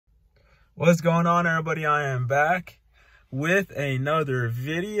What's going on, everybody? I am back with another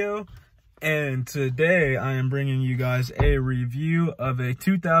video, and today I am bringing you guys a review of a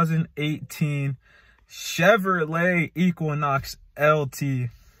 2018 Chevrolet Equinox LT.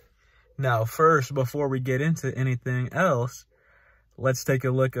 Now, first, before we get into anything else, let's take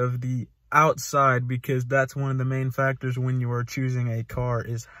a look of the outside, because that's one of the main factors when you are choosing a car,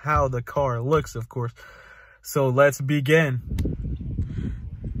 is how the car looks, of course. So let's begin.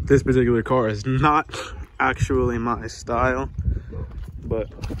 This particular car is not actually my style, but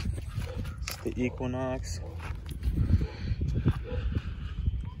it's the Equinox.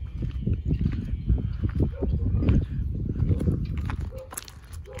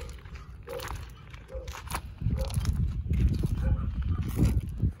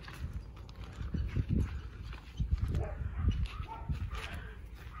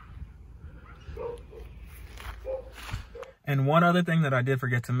 And one other thing that I did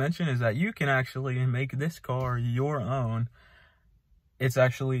forget to mention is that you can actually make this car your own. It's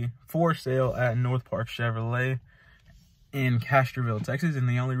actually for sale at North Park Chevrolet in Castroville, Texas. And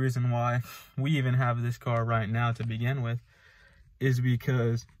the only reason why we even have this car right now to begin with is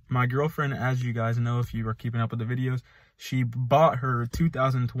because my girlfriend, as you guys know, if you are keeping up with the videos, she bought her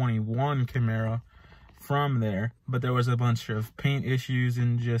 2021 Camaro from there. But there was a bunch of paint issues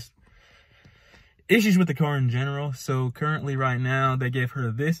and just issues with the car in general. So currently right now they gave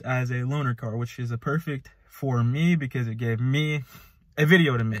her this as a loaner car, which is a perfect for me because it gave me a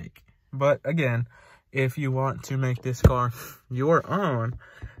video to make. But again, if you want to make this car your own,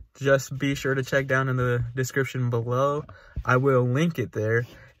 just be sure to check down in the description below. I will link it there.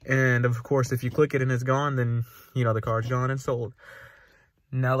 And of course, if you click it and it's gone, then you know the car's gone and sold.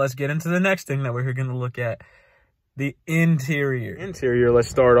 Now let's get into the next thing that we're going to look at, the interior. Let's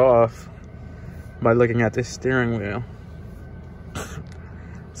start off by looking at this steering wheel.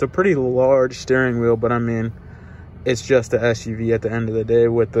 It's a pretty large steering wheel, but I mean, it's just an SUV at the end of the day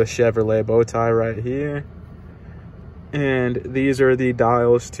with the Chevrolet bow tie right here. And these are the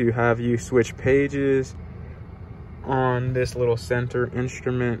dials to have you switch pages on this little center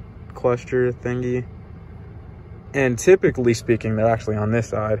instrument cluster thingy. And typically speaking, they're actually on this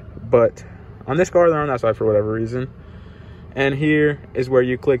side, but on this car, they're on that side for whatever reason. And here is where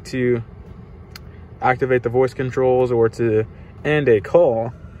you click to activate the voice controls or to end a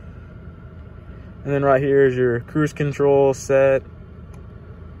call. And then right here is your cruise control set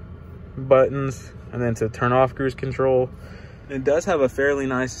buttons, and then to turn off cruise control. It does have a fairly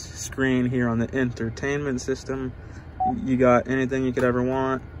nice screen here on the entertainment system. You got anything you could ever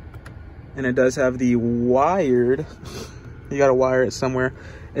want. And it does have the wired, you gotta wire it somewhere.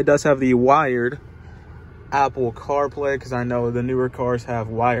 It does have the wired Apple CarPlay, because I know the newer cars have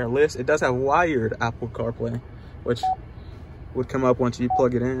wireless. It does have wired Apple CarPlay, which would come up once you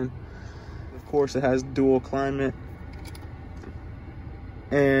plug it in. Of course, it has dual climate,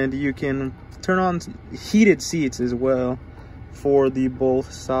 and you can turn on heated seats as well for the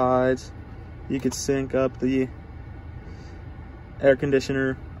both sides. You could sync up the air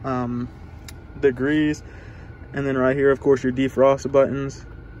conditioner degrees, and then right here, of course, your defrost buttons.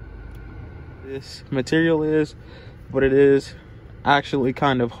 This material is, but it is actually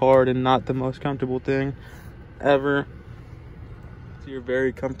kind of hard and not the most comfortable thing ever. So you're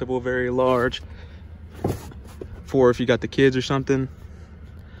very comfortable, very large for if you got the kids or something,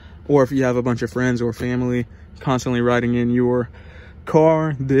 or if you have a bunch of friends or family constantly riding in your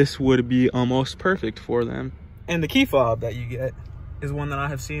car, this would be almost perfect for them. And the key fob that you get is one that I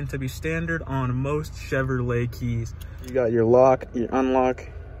have seen to be standard on most Chevrolet keys. You got your lock, your unlock.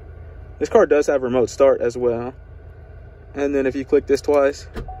 This car does have remote start as well. And then if you click this twice,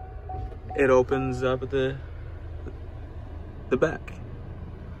 it opens up the back.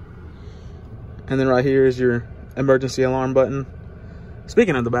 And then right here is your emergency alarm button.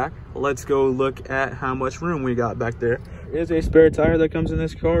 Speaking of the back, let's go look at how much room we got back there. There is a spare tire that comes in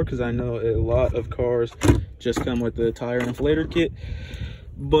this car, because I know a lot of cars just come with the tire inflator kit.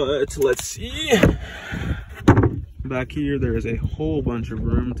 But let's see. Back here, there is a whole bunch of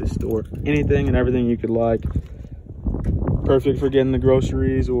room to store anything and everything you could like. Perfect for getting the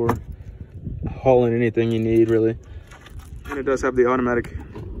groceries or hauling anything you need, really. And it does have the automatic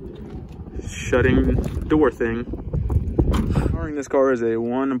shutting door thing. Powering this car is a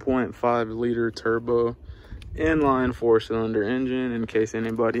 1.5 liter turbo inline 4-cylinder engine, in case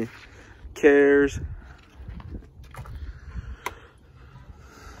anybody cares.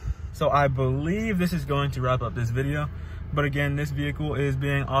 So I believe this is going to wrap up this video. But again, this vehicle is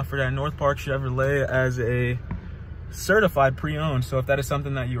being offered at North Park Chevrolet as a certified pre-owned. So if that is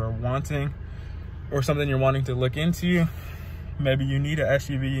something that you are wanting or something you're wanting to look into, Maybe you need an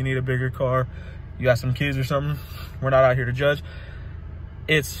SUV, you need a bigger car, you got some kids or something. We're not out here to judge.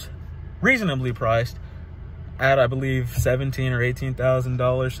 It's reasonably priced at, I believe, $17,000 or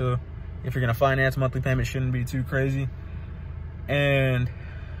 $18,000. So if you're gonna finance, monthly payment shouldn't be too crazy. And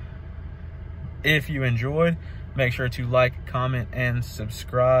if you enjoyed, make sure to like, comment, and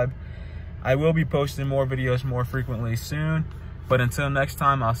subscribe. I will be posting more videos more frequently soon, but until next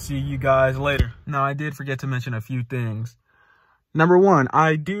time, I'll see you guys later. Now, I did forget to mention a few things. Number one,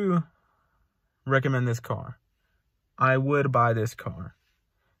 I do recommend this car. I would buy this car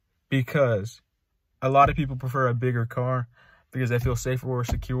because a lot of people prefer a bigger car because they feel safer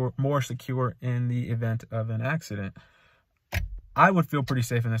or more secure in the event of an accident. I would feel pretty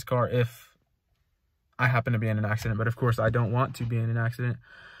safe in this car if I happen to be in an accident, but of course I don't want to be in an accident.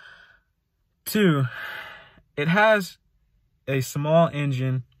 Two, it has a small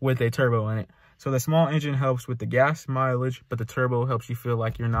engine with a turbo in it. So the small engine helps with the gas mileage, but the turbo helps you feel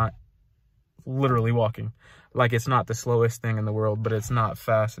like you're not literally walking. Like it's not the slowest thing in the world, but it's not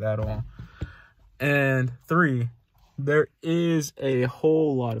fast at all. And three, there is a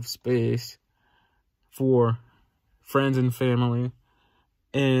whole lot of space for friends and family.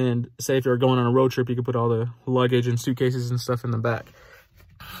 And say if you're going on a road trip, you can put all the luggage and suitcases and stuff in the back.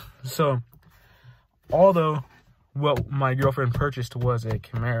 So, although what my girlfriend purchased was a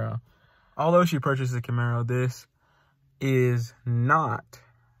Camaro, although she purchased a Camaro, this is not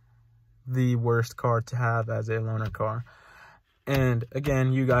the worst car to have as a loaner car. And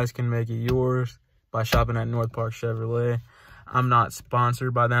again, you guys can make it yours by shopping at North Park Chevrolet. I'm not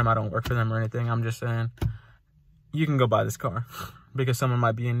sponsored by them. I don't work for them or anything. I'm just saying you can go buy this car because someone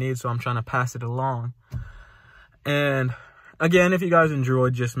might be in need, so I'm trying to pass it along. And again, if you guys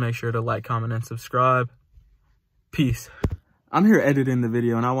enjoyed, just make sure to like, comment, and subscribe. Peace. I'm here editing the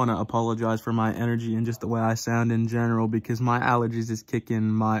video, and I want to apologize for my energy and just the way I sound in general because my allergies is kicking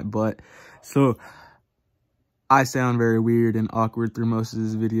my butt. So I sound very weird and awkward through most of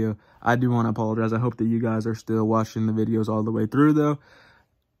this video. I do want to apologize. I hope that you guys are still watching the videos all the way through, though.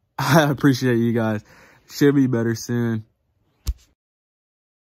 I appreciate you guys. Should be better soon.